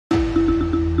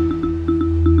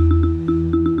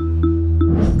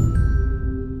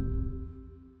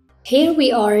Here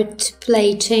we are to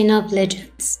play Chain of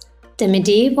Legends, the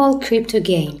medieval crypto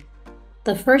game.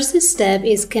 The first step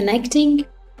is connecting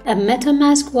a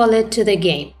MetaMask wallet to the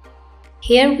game.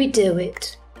 Here we do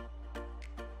it.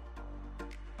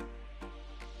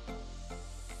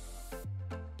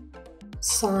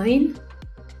 Sign.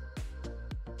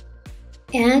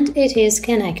 And it is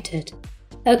connected.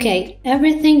 Okay,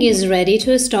 everything is ready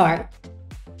to start.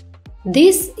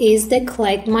 This is the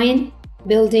CLEG mine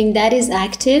building that is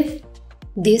active.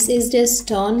 This is the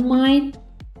stone mine,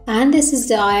 and this is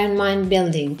the iron mine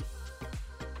building.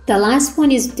 The last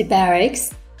one is the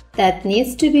barracks that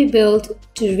needs to be built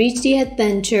to reach the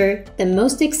adventure, the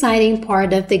most exciting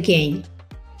part of the game.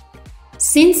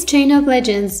 Since Chain of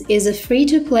Legends is a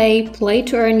free-to-play,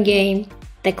 play-to-earn game,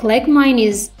 the CLEG mine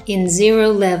is in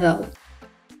 0 level,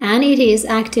 and it is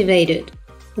activated.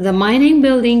 The mining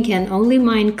building can only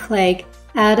mine CLEG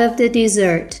out of the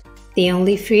desert, the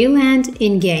only free land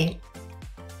in-game.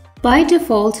 By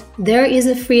default, there is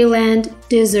a free land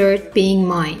desert being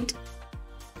mined.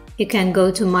 You can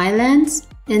go to My Lands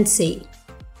and see.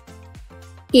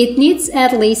 It needs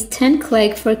at least 10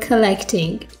 CLEG for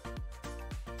collecting.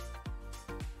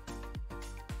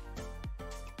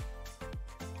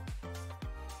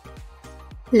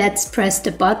 Let's press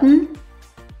the button.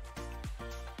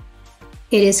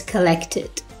 It is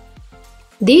collected.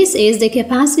 This is the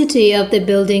capacity of the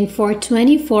building for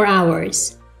 24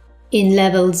 hours. In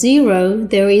level 0,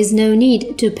 there is no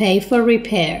need to pay for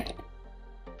repair.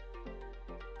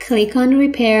 Click on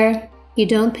repair, you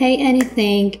don't pay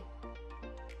anything,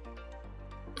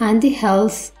 and the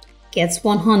health gets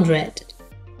 100.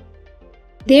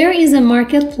 There is a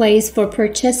marketplace for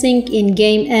purchasing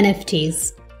in-game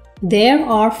NFTs. There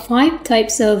are 5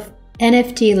 types of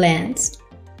NFT lands: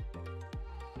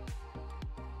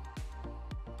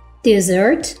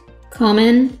 Desert,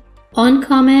 Common,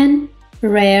 Uncommon,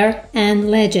 Rare,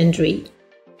 and Legendary.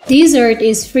 Desert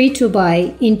is free to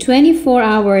buy. In 24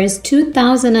 hours,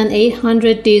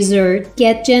 2,800 desert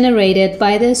get generated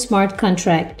by the smart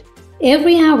contract.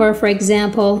 Every hour, for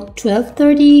example,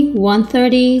 12:30,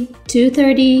 1:30,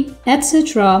 2:30,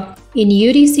 etc. In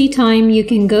UTC time, you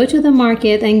can go to the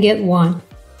market and get one.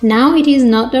 Now it is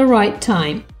not the right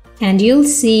time, and you'll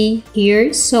see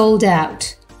here sold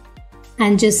out.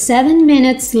 And just 7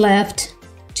 minutes left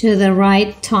to the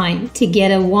right time to get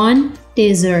a 1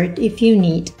 desert if you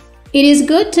need. It is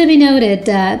good to be noted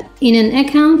that in an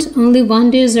account, only 1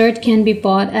 desert can be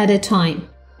bought at a time.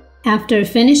 After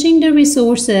finishing the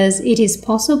resources, it is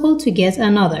possible to get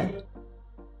another.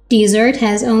 Desert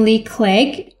has only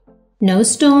CLEG, no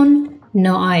stone,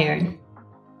 no iron.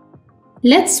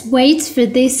 Let's wait for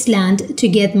this land to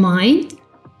get mined.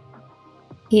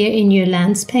 Here in your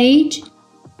lands page.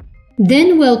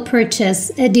 Then we'll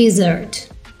purchase a desert.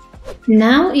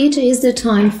 Now it is the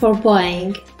time for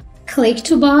buying. Click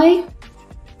to buy.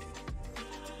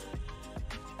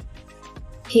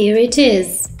 Here it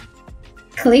is.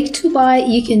 Click to buy.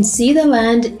 You can see the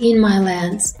land in My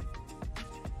Lands.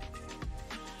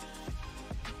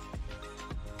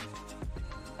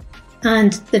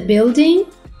 And the building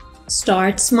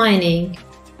starts mining.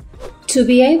 To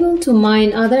be able to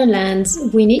mine other lands,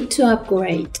 we need to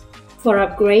upgrade. For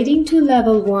upgrading to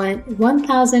level 1,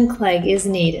 1000 CLEG is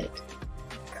needed.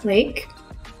 Click,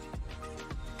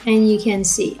 and you can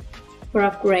see, for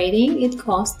upgrading it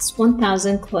costs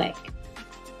 1000 CLEG.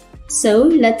 So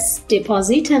let's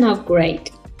deposit and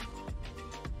upgrade.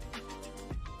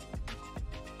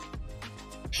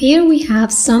 Here we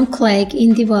have some CLEG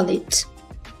in the wallet.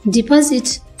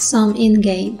 Deposit some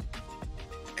in-game.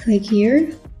 Click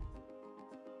here.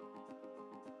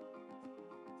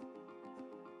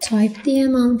 Type the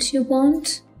amount you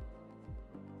want.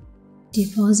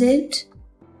 Deposit.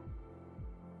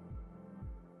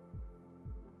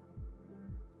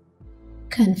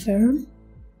 Confirm.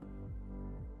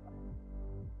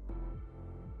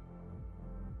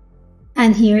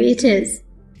 And here it is.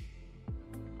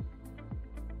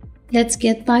 Let's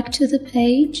get back to the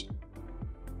page.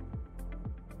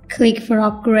 Click for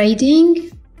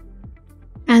upgrading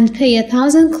and pay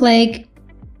 1000 CLEG.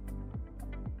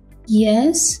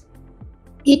 Yes.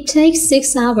 It takes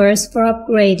 6 hours for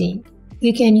upgrading.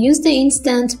 You can use the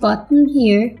instant button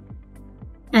here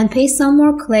and pay some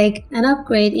more CLEG and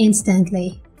upgrade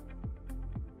instantly.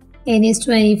 It is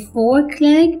 24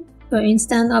 CLEG for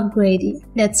instant upgrading.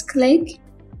 Let's click.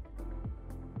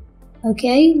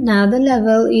 Okay, now the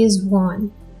level is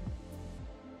 1.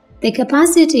 The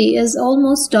capacity is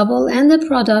almost double and the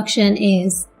production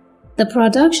is. The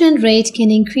production rate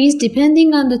can increase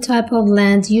depending on the type of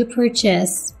land you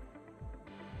purchase.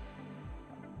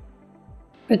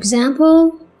 For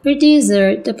example, For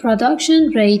desert, the production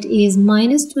rate is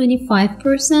minus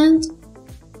 25%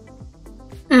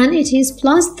 and it is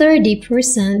plus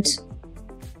 30%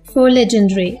 for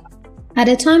legendary. At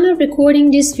the time of recording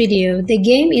this video, the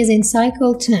game is in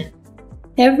cycle 10.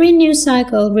 Every new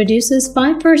cycle reduces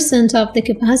 5% of the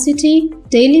capacity,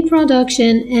 daily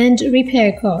production, and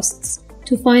repair costs.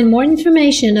 To find more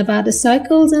information about the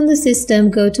cycles and the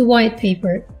system, go to white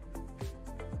paper.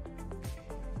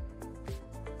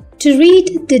 To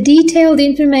read the detailed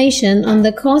information on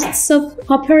the costs of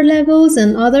upper levels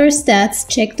and other stats,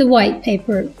 check the white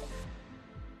paper.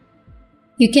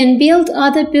 You can build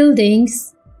other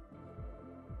buildings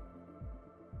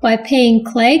by paying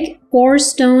CLEG, ore,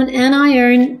 stone, and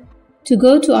iron to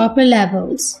go to upper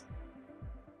levels.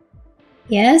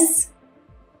 Yes?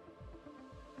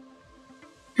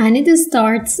 And it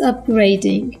starts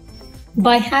upgrading.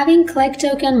 By having CLEG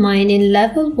token mine in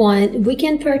level 1, we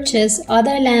can purchase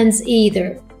other lands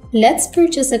either. Let's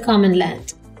purchase a common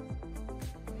land.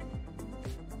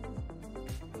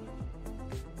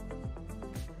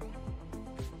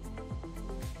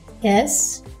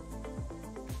 Yes.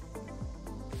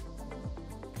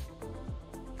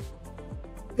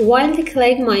 While the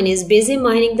CLEG mine is busy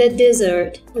mining the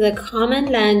desert, the common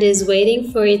land is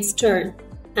waiting for its turn,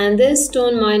 and the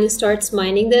stone mine starts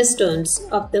mining the stones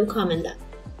of the common land.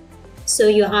 So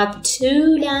you have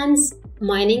two lands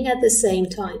mining at the same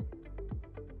time.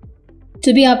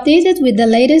 To be updated with the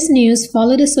latest news,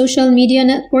 follow the social media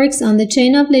networks on the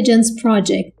Chain of Legends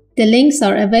project. The links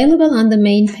are available on the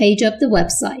main page of the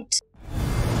website.